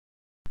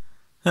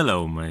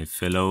Hello my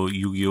fellow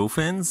Yu-Gi-Oh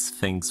fans,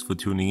 thanks for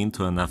tuning in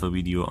to another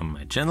video on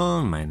my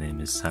channel. My name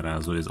is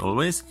Sarasu as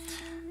always,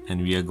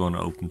 and we are gonna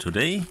open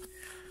today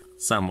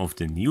some of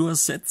the newer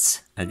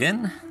sets.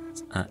 Again,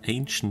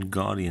 Ancient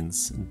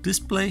Guardians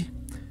display.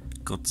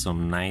 Got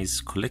some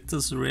nice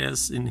collector's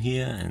rares in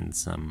here and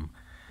some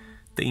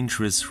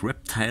dangerous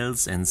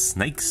reptiles and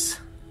snakes,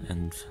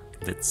 and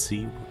let's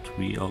see what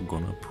we are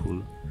gonna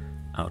pull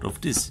out of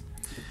this.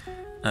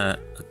 A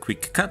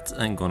quick cut,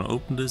 I'm gonna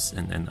open this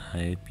and then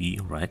I'll be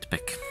right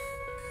back.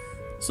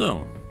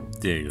 So,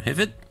 there you have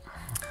it,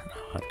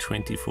 our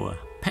 24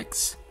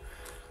 packs.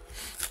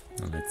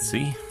 Now let's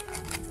see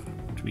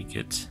what we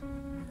get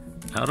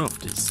out of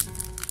this.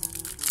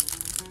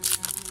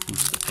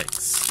 Booster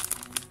packs.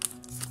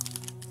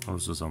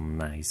 Also some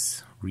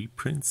nice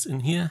reprints in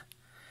here.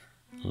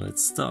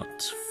 Let's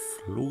start.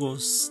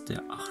 Flogos,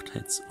 der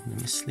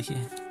achtheitsunermessliche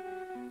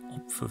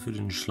Opfer für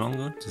den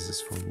Schlangott. This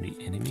is from the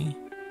enemy.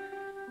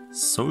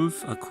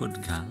 Solf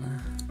Accord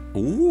Gala.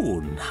 Oh,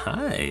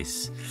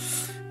 nice!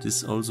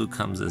 This also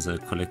comes as a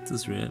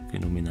collector's rare.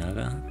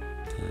 Phenomenara,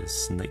 the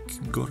Snake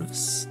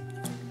Goddess.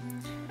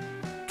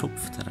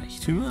 Topf der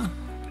Reichtümer.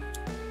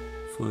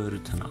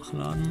 Feuerritter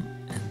nachladen.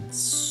 And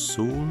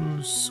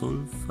Sol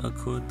Solf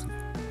Accord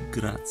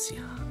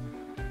Grazia.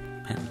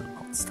 Pendel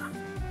Monster.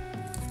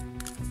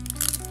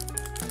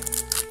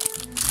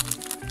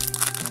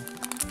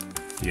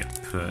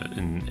 Yep,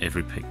 in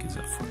every pack is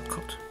a full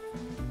card.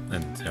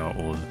 And they are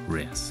all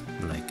rares,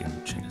 like in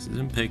Genesis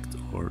Impact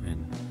or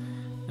in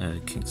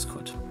King's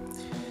Court.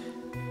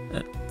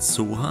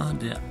 Zoha,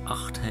 der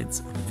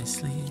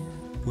achtheitsunermessliche,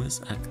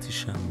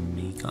 ursarktischer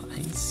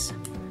Mega-Eis.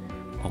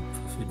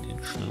 Opfer für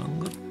den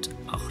Schlangott,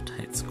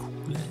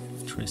 Achtheitskugel,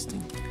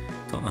 interesting.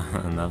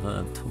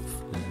 Another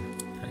Topf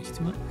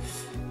Reichtümer.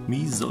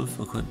 Mi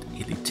Solfakord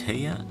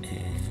Elitea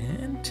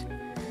and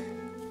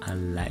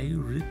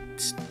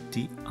Alayrit,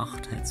 die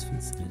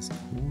Achtheitsfinsternis.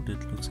 Oh,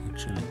 that looks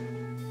actually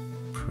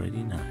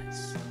pretty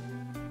nice.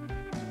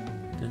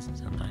 This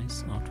is a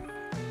nice outfit.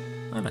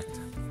 I like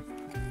that.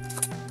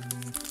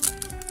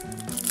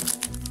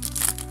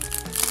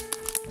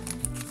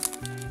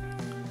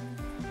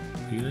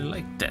 Really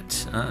like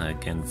that.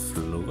 Again,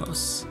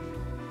 Flogos.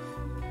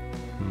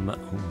 Oh my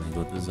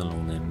god, this is a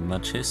long name.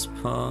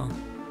 Machespa.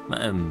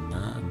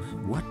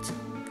 What?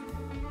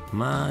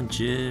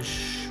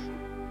 Magisch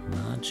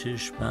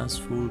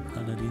Spaßvoll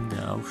Paladin,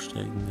 der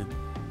aufsteigende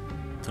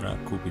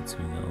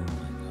Draco-Bezwinger. Oh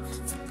my god.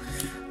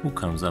 Who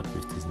comes up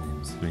with these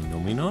names?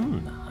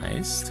 Ringnominon,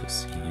 nice to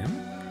see him.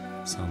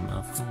 Some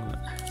are from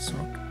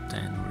Azrock,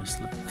 Dan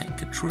Wrestler,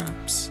 Panker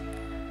Traps,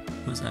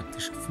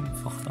 ursarktische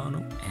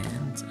Fünffachladung,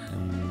 and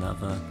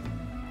another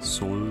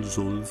Sol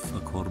Solf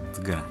Accord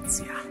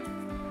Grazia.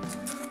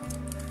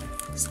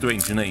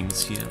 Strange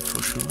names here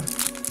for sure.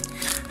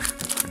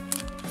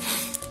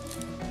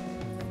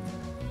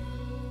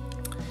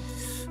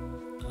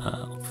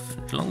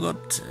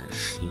 Schlangott,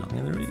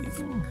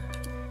 Schlangenregen.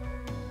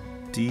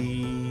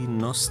 Die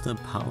Noster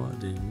Power,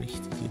 der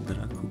mächtige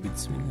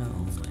Draco-Bezwinger.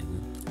 Oh mein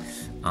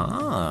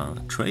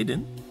Gott.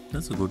 Trade-in.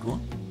 That's a good one.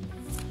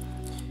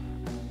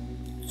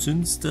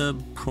 Zünster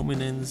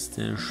Prominence,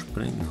 der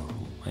Spreng. Oh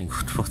mein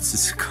Gott, what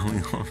is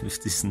going on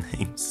with these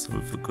names?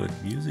 Sulfur God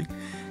Music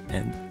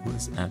and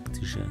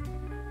ursarktischer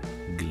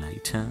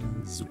Gleiter.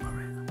 Super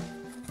rare.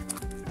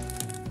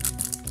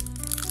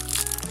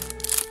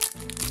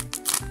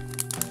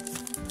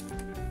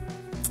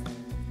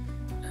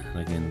 And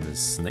again, the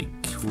Snake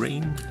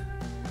Rain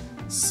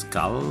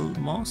Skull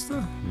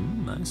Master,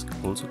 nice,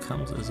 also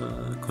comes as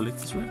a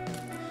collector's rare.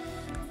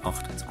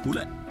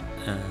 Achtheitskugel,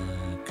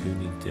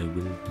 König der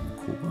wilden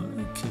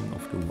Kobold, King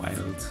of the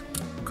Wild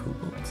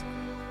Kobold,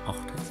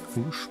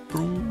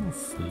 Achtheitsursprung,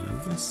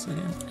 Flowers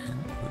again,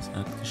 and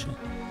ursarktische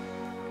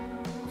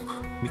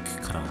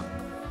Mickkragen.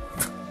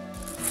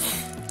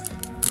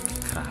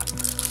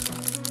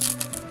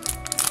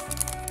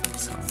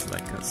 Sounds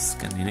like a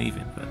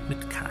Scandinavian word,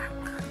 Mickkragen.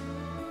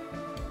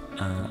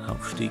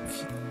 Aufstieg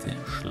der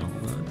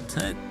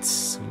Schlauertheit,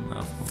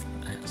 Sonne von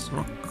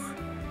Azrock,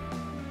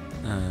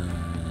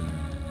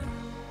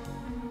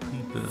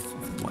 Rebirth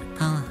of White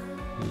Power,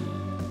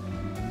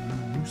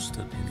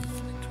 Booster Penny,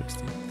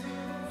 interesting,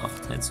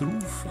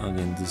 Achtheitsruf,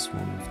 again this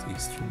one with the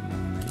extreme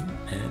name,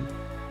 and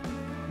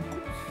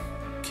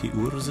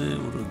Keurse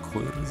oder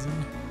Keurse,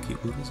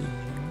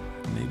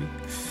 maybe,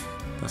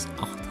 das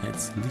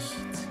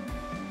Achtheitslicht,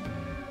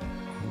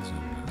 also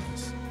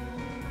nice,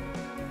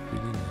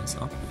 really nice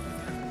up.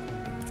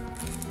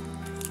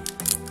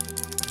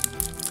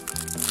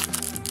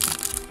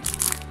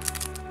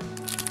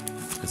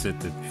 I said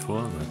that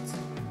before, but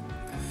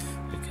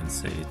I can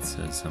say it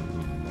some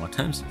more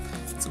times.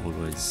 It's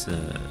always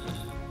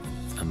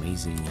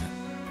amazing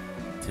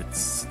that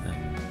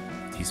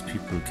these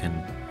people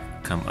can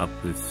come up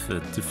with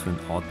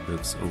different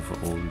artworks over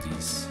all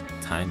these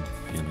time.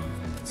 You know,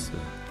 it's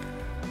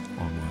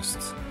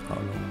almost how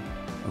long?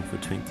 Over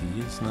 20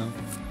 years now.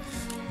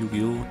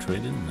 YuGiOh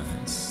trading,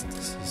 nice.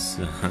 This is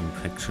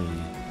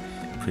actually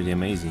pretty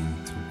amazing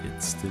to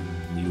get still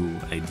new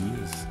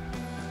ideas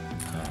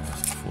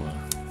for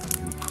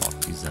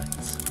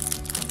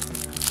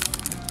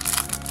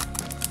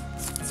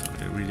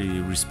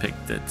really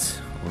respect that,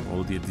 or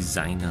all the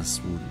designers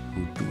who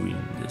doing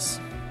this.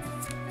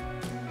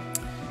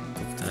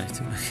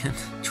 Again,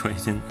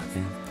 trade in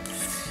again.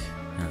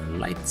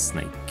 Light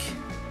snake.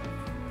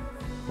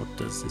 What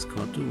does this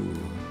card do?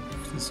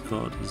 If this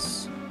card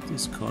is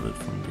discarded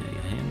from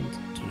your hand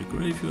to the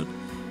graveyard,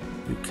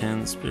 you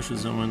can special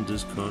summon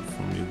this card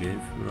from your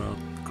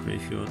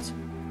graveyard.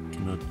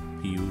 Cannot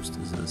be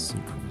used as a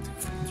synchromatic.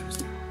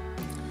 Interesting.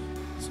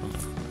 So,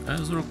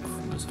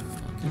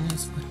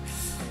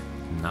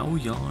 Now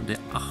ja, der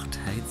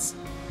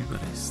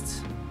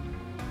Achtheitsüberrest.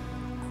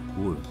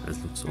 Cool, that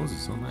looks also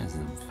so nice.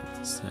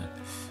 This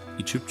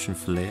Egyptian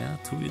flair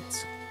to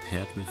it,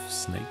 paired with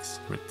snakes,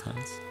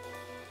 reptiles.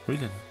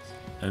 Really nice.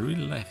 I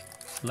really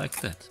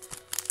like that.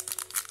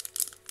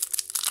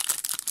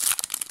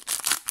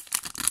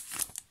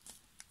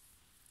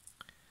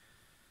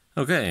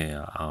 Okay,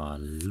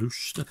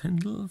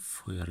 Lüsterpendel,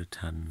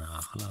 Feuerritter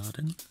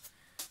nachladen.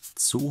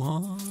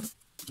 Zoha,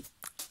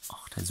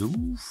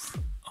 Achtheitsruf,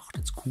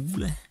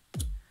 Achtheitskugel,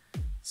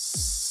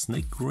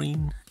 Snake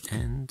Green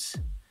and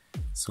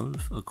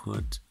Solve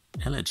Accord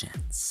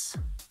Elegance.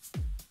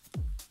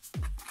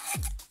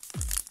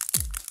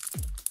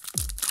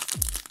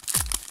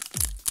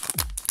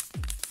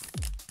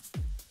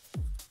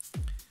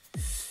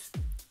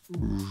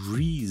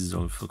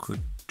 Resolve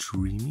Accord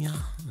Dreamia,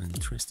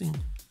 interesting.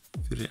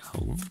 Für die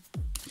Augen.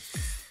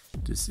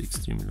 This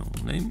extremely long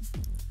name.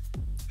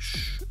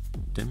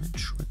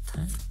 Damage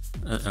Reptile.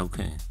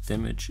 Okay,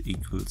 damage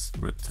equals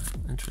Reptile.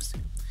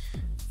 Interesting.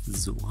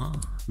 Zoha,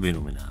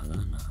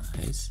 Venominaga,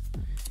 nice.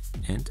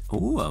 And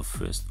our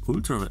first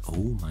ultra.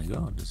 Oh my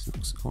god, this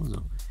looks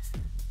also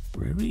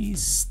very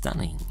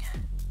stunning.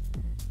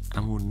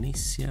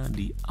 Ammonesia,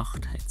 die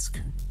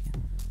Achtheitskönigin.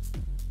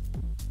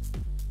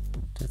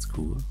 That's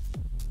cool.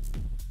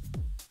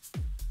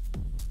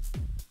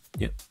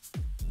 Yep,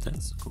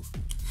 that's cool.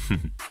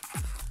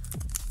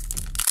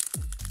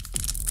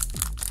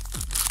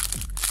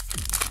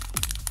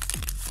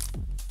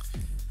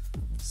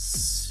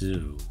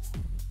 So,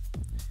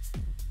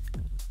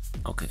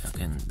 okay,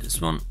 again, this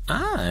one.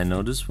 I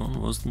know this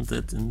one. Wasn't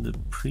that in the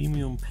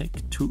premium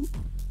pack 2?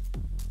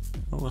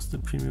 Or was the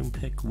premium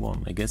pack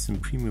 1? I guess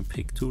in premium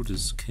pack 2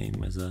 this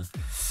came as a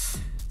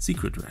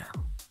secret rare.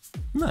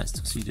 Nice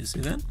to see this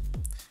again.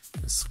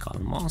 The Skull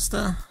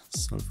Monster,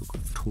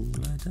 Solvergott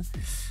Tonleiter,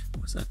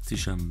 was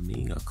aktischer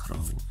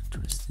Megakraum,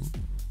 interesting.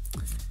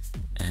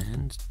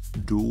 And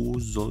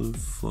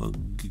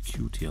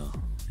Dosolvergecutia,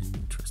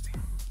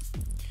 interesting.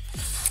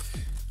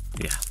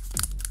 Yeah,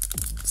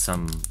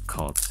 some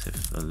cards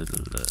have a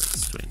little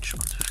strange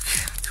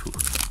artwork too.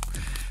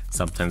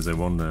 Sometimes I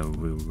wonder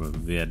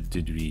where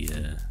did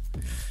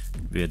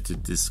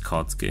this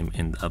card game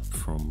end up,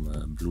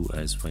 from Blue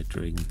Eyes White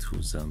Dragon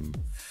to some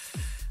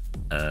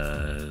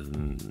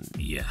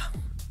yeah,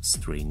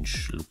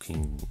 strange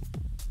looking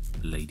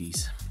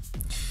ladies.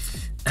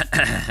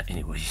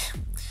 Anyway,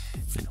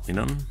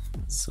 Phänomenon,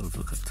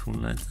 Solvergott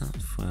Tonleiter,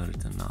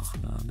 Feuerritter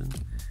nachladen,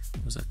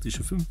 was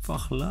aktische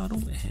 5-fach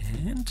Ladung,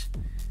 and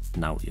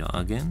now yeah,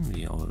 again,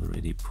 we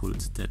already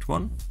pulled that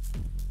one.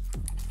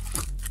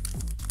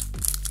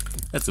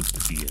 That's a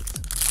bit weird,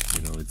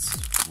 you know, it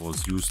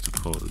was used to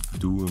call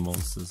dual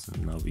monsters,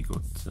 and now we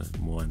got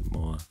more and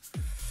more,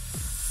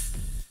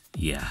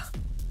 yeah,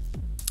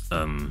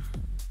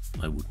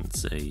 I wouldn't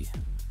say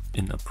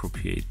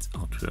inappropriate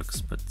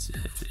artworks, but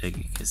I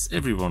guess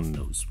everyone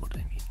knows what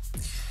I mean.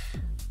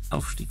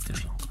 Aufstieg der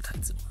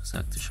Schlangenheit,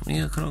 aktischer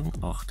Megakragen,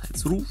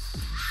 Achtheitsruf,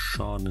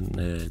 Schaden,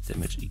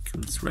 damage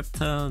equals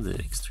Reptile, the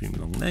extreme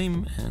long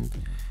name, and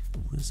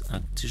was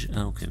aktisch.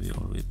 Okay, we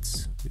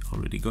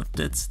already got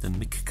that. The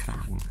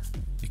Mickkragen.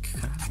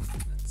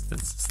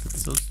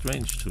 That's so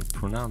strange to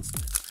pronounce.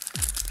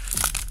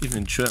 Even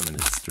in German,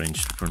 it's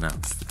strange to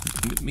pronounce.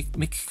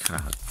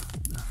 Mickkragen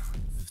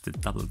with the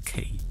double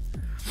K.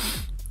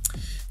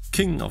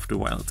 King of the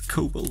Wild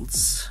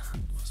Kobolds.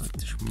 Was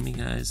aktisch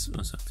Mega Eyes,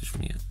 was aktisch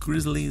Mega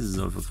Grizzly,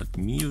 Solvergott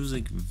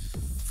Music,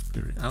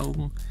 very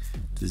Augen.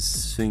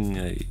 This thing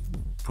I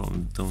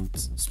probably don't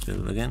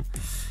spell again.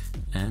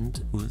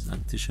 And was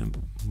aktischer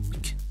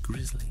Mick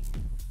Grizzly.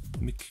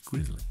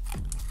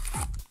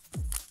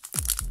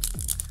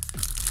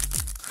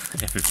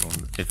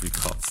 Every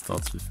card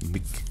starts with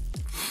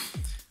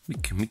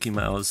Mickey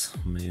Mouse,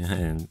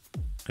 and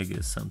I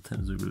guess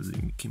sometimes we will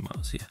see Mickey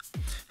Mouse here.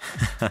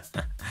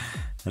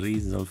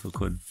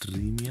 Solvergott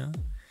Dreamia,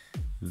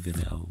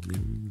 Wirre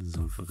Augen,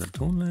 Solvergott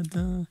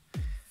Tonleiter,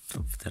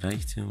 Topf der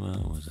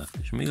Reichtümer, was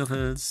aktisch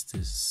Megafels,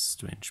 this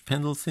strange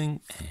pendle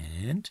thing,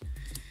 and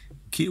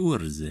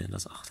Geurse,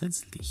 das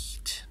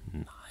Achtheitslicht.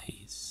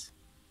 Nice.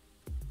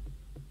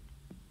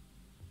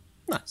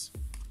 Nice.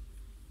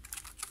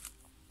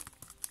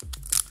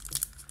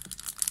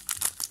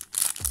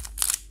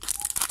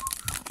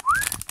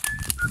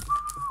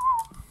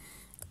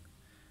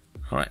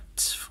 Alright,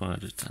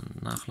 Feuerritter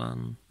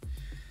nachladen.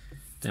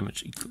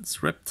 Damage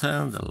equals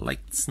Reptile, the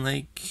Light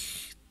Snake,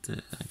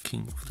 the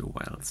King of the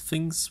Wild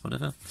Things,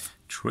 whatever.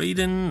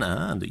 Traden,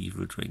 the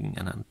Evil Dragon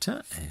and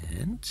Hunter,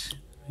 and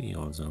we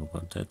also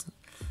got that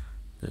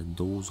the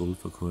Do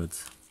sulfur chord.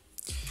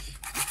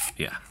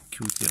 Yeah,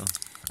 cute here.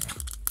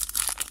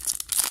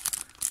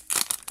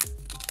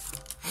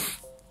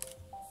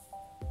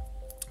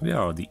 Where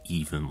are the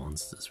evil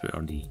monsters? Where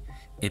are the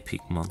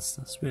epic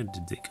monsters? Where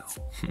did they go?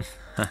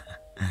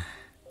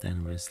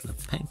 Then Wrestler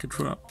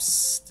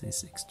Pancadrops,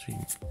 this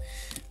extreme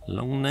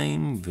long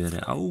name,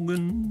 wäre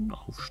Augen,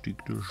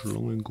 Aufstieg der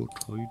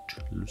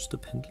Schlangengottheit,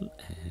 Lüsterpendel,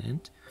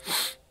 and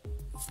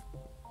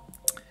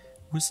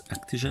with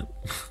arktische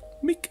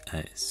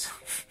Mick-Eyes.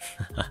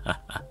 I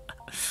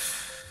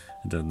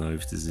don't know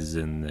if this is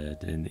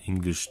in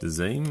English the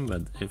same,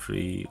 but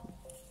every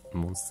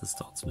monster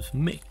starts with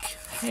Mick.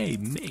 Hey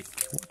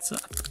Mick, what's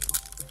up?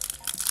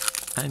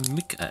 I'm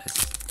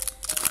Mick-Eyes.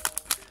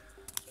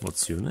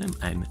 What's your name?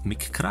 I'm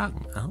Mick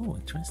Kragen. Oh,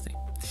 interesting.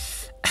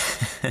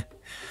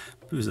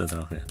 Böser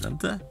Drache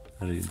ernannter.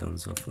 Read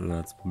also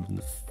for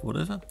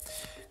whatever.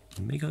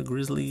 Mega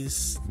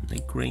Grizzlies,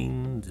 Snake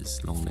Rain,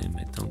 this long name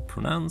I don't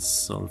pronounce,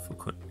 Sulfur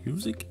Chord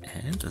Music,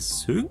 and a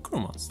Synchro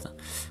Monster.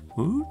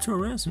 Ultra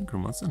rare Synchro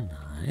Monster,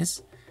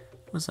 nice.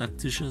 Was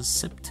arktische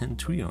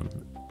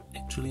Septentrion.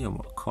 Actually, a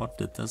card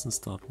that doesn't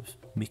start with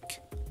Mick.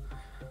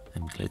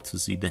 I'm glad to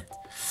see that.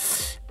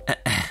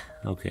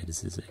 Okay,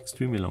 this is an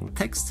extremely long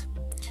text.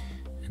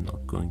 I'm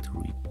not going to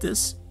read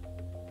this,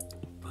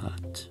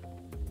 but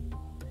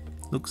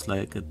looks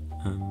like a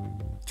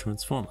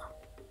Transformer.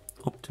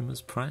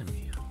 Optimus Prime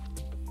here.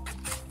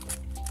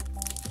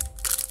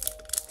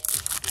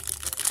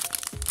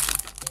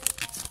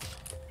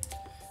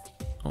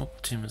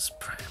 Optimus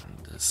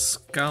Prime, the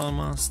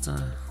Skullmaster.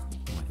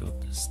 Oh my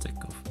god, this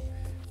stack of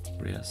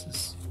rares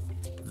is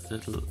a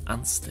little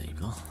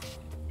unstable.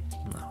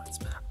 Now it's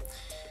better.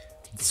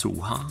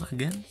 Zoha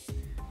again.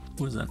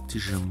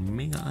 Ursaarktische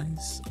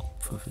Mega-Eis.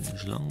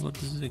 Opferfinish Longot.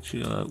 This is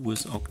actually a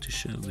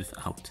Ursaarktische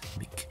without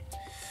Mick.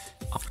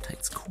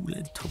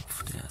 Arktheitskohle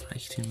Topf der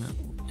Reichtümer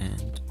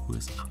and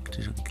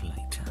Ursaarktische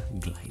Glider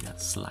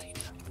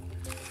Slider.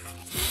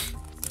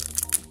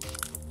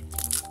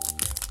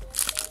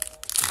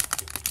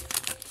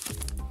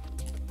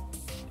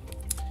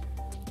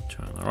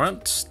 Turn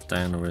around.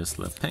 Dino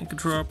Wrestler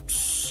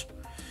Pancadrops.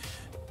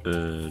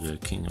 The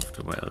King of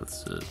the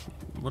Wilds.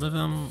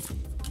 Whatever.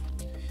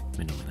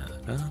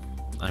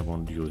 I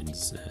want you in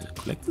this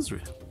collector's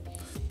rare.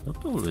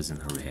 Not always in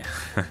a rare.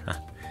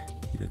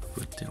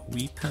 Wiedergeburt der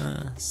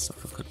Weeper,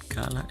 Sulfur Chord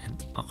Gala,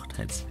 and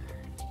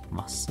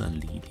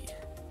Achtheitswasserlilie.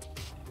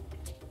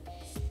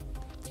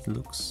 It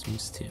looks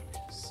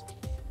mysterious.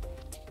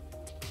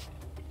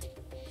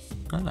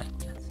 I like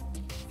that.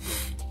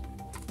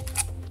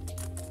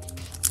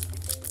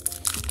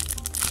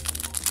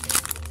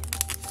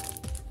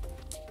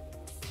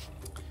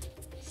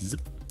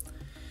 Zip.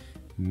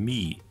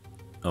 Me.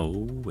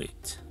 Oh,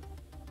 wait.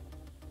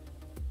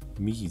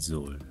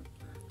 Misol.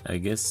 I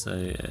guess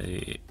I...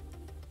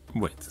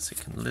 Wait a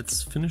second,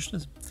 let's finish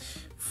this.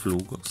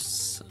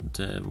 Flogos,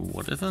 the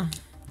whatever.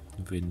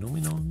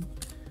 Phenomenon.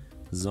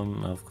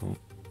 Sonnenaufgang.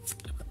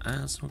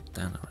 Azog,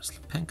 Dino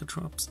Wrestler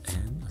Pancadrops,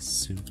 and a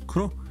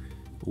Synchro.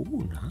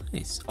 Oh,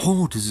 nice.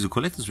 Oh, this is a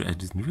collector's rare. I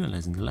didn't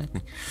realize in the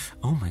lightning.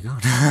 Oh my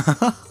god.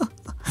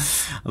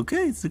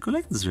 Okay, it's a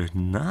collector's rare.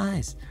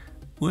 Nice.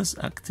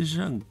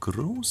 Ursaarktischer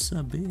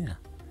großer Bär.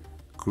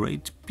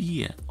 Great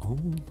Beer. Oh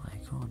my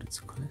god, it's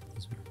a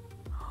collector's rare.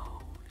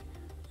 Holy.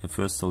 I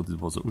first thought it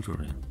was an ultra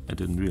rare. I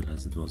didn't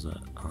realize it was a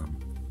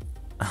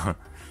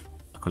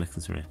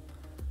collector's rare.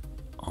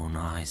 Oh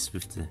nice,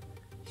 with the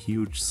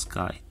huge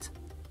skite.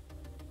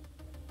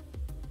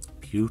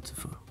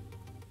 Beautiful.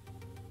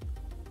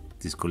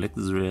 These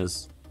collector's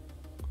rares,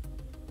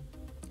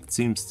 it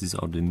seems these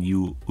are the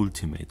new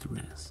ultimate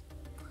rares.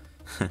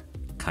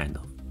 Kind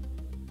of.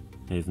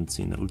 I haven't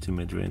seen an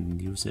ultimate rare in the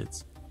new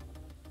sets.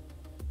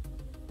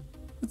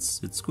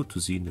 It's good to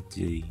see that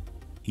they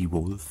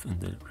evolve in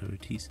their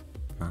rarities.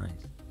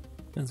 Nice.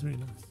 That's very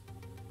nice.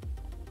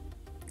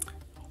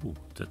 Oh,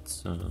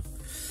 that's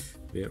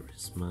where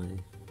is my...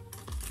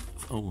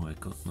 Oh, I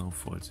got no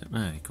foils.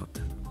 I got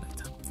them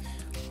later.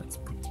 Let's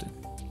put them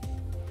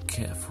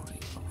carefully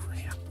over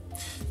here.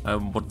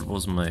 What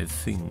was my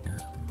thing?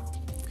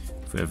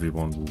 For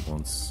everyone who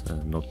wants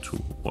not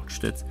to watch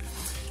that,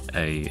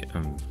 I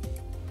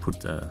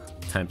put a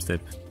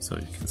timestamp so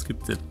you can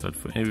skip that, but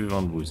for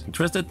everyone who is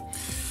interested,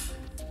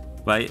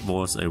 why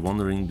was I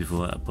wondering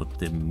before about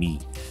the me?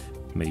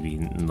 Maybe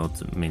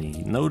not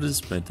many know this,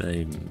 but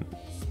I'm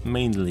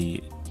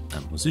mainly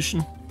a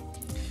musician,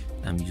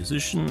 and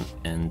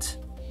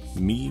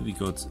we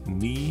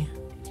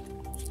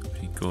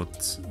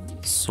got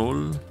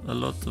sol a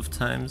lot of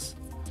times,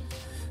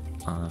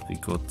 we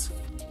got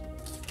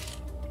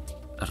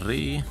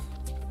re,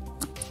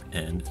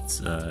 and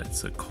it's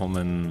a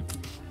common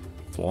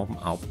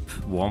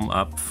warm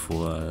up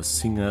for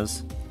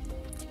singers.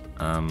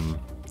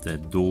 The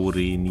do,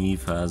 re, mi,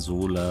 fa,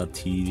 sol, la,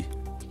 ti,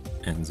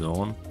 and so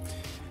on.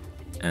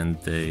 And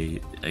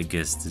I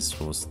guess this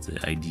was the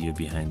idea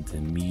behind the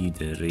mi,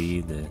 the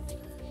re,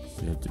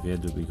 where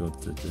do we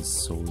got the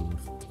sol?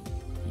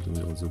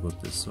 We also got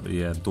the sol.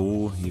 Yeah,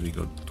 do. Here we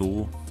got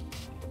do,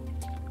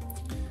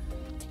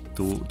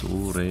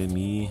 do, re,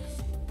 mi.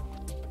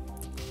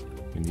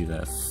 We need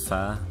a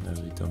fa. No,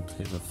 we don't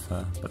have a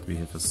fa, but we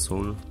have a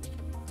sol.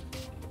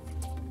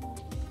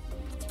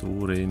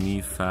 Do, re,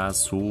 mi, fa,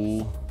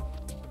 so.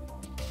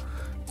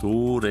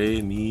 Do,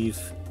 re, mi,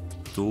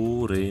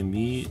 do, re,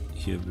 mi.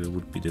 Here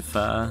would be the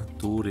fa.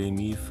 Do, re,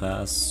 mi,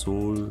 fa,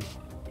 sol,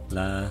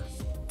 la,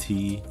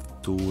 ti.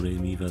 Do, re,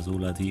 mi, fa, sol,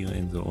 la, ti,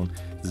 and so on.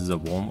 This is a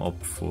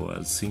warm-up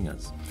for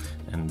singers,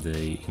 and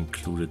they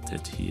included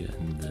that here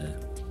in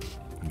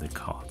the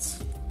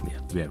cards. Yeah,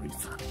 very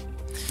funny.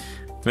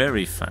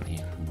 Very funny.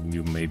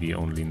 You maybe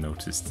only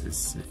noticed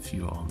this if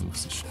you are a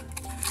musician.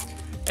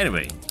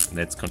 Anyway,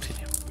 let's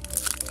continue.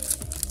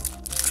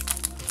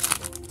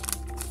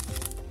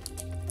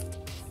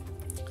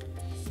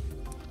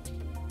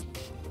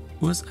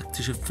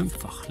 Ursaktische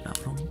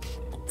Fünffachladung,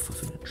 Opfer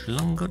für den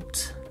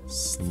Schlangert,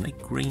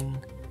 Snake Green,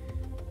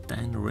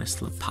 Dino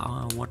Wrestler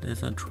Power,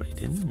 whatever, trade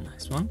in,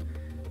 nice one.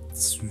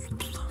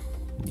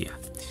 Yeah,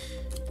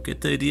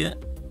 get the idea.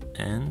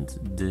 And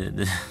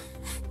the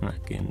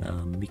again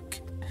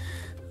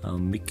our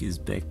Mick is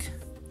back.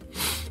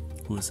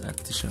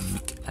 Ursaktischer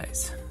Mick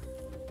Eyes.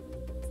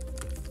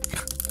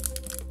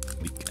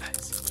 Mick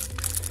Eyes.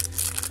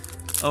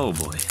 Oh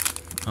boy,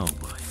 oh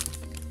boy.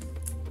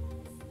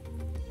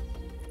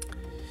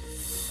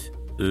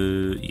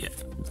 Yeah,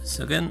 this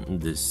again,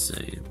 this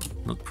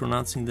not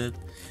pronouncing that.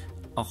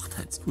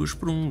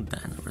 Achtheitsursprung,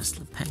 Dino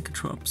Wrestler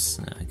Pancatrops,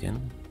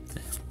 again,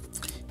 the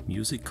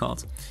music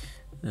card.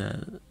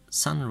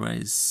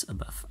 Sunrise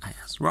above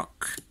Ayers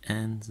Rock,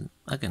 and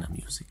again a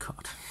music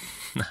card.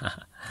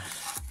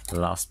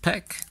 Last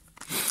pack.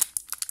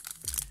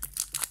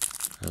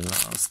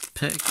 Last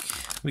pack.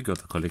 We got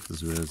the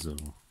collector's rare, so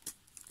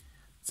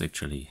it's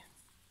actually,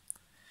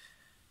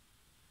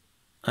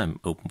 I'm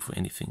open for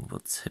anything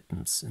what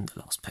happens in the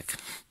last pack.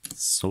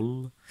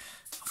 Sol,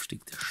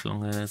 Aufstieg der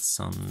Schlange,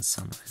 Sun,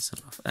 Sunrise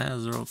above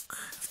Ayers Rock,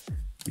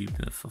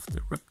 Rebirth of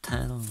the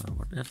Reptile, or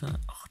whatever.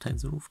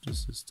 Achtheitsruf,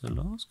 this is the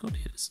last card.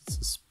 Here, this is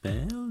a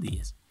spell,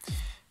 yes.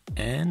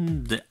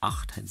 And the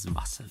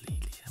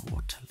Achtheitswasserlilie,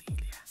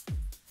 Waterlilie.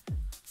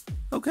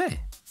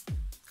 Okay,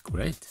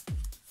 great.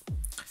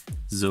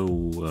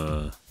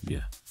 So,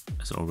 yeah,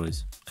 as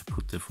always, I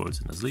put the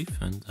foils in a sleeve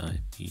and I'll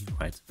be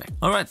right back.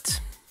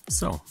 Alright,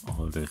 so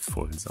all the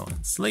foils are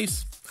in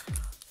sleeves.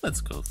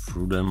 Let's go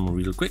through them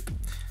real quick.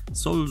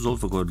 Sol,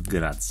 Solfagor,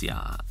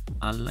 Grazia,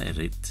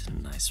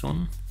 Alerit, nice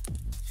one.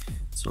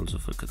 Sol,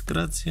 Solfagor,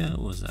 Grazia,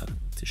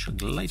 Ursaktischer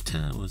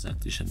Gleiter,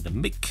 Ursaktischer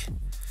Mick,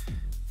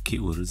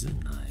 Kiurse,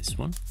 nice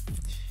one.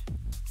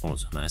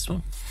 Also nice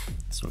one.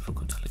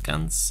 Solfagor,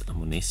 Eleganz,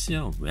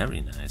 Ammonesia,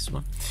 very nice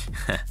one.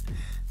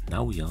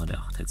 Now we are the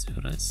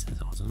Achtheitshörer, is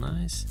also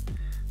nice.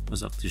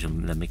 Ursaktischer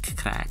Mick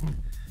Kragen,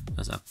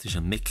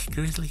 Ursaktischer Mick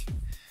Grizzly,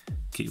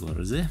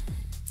 Kiurse.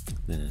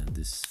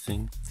 This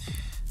thing,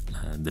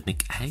 the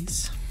Mick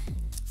Eyes,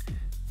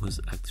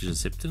 Ursaktischer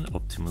Septon,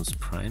 Optimus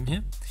Prime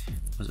here,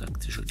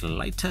 Ursaktischer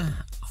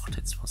Gleiter,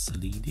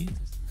 Achtheitswasserlilie,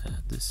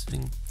 this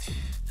thing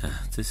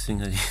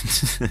again,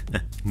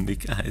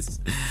 Mick Eyes,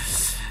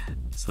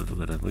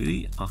 Solfagor,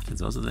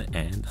 Achtheitswasserlilie,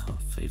 and our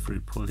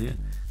favorite pull here,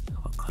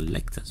 our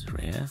collector's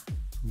rare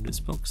from this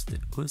box, the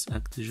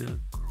Ursaktischer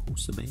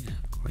Große Bär,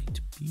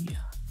 Great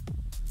Beer.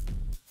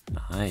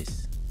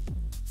 Nice.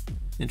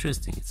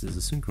 Interesting, it says a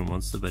synchro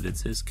monster, but it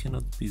says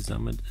cannot be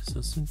summoned as a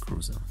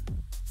synchro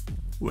summon.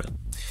 Well,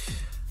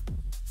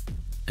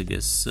 I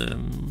guess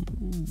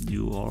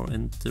you are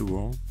in the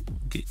wrong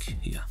gig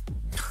here.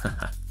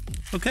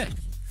 Okay.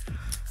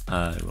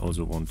 I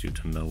also want you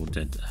to know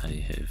that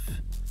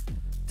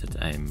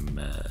I'm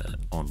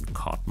on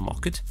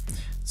Cardmarket.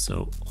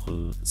 So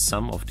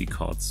some of the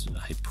cards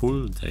I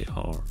pull, they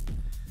are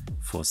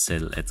for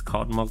sale at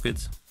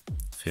Cardmarket,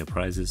 fair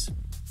prices,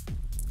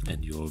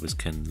 and you always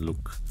can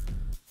look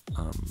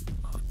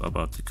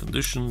about the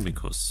condition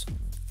because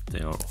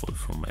they are all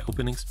from my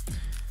openings.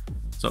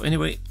 So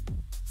anyway,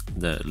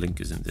 the link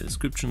is in the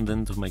description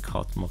then to my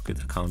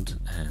Cardmarket account,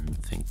 and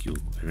thank you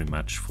very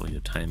much for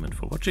your time and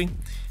for watching,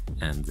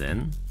 and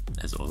then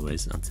as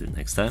always until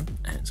next time,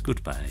 and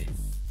goodbye.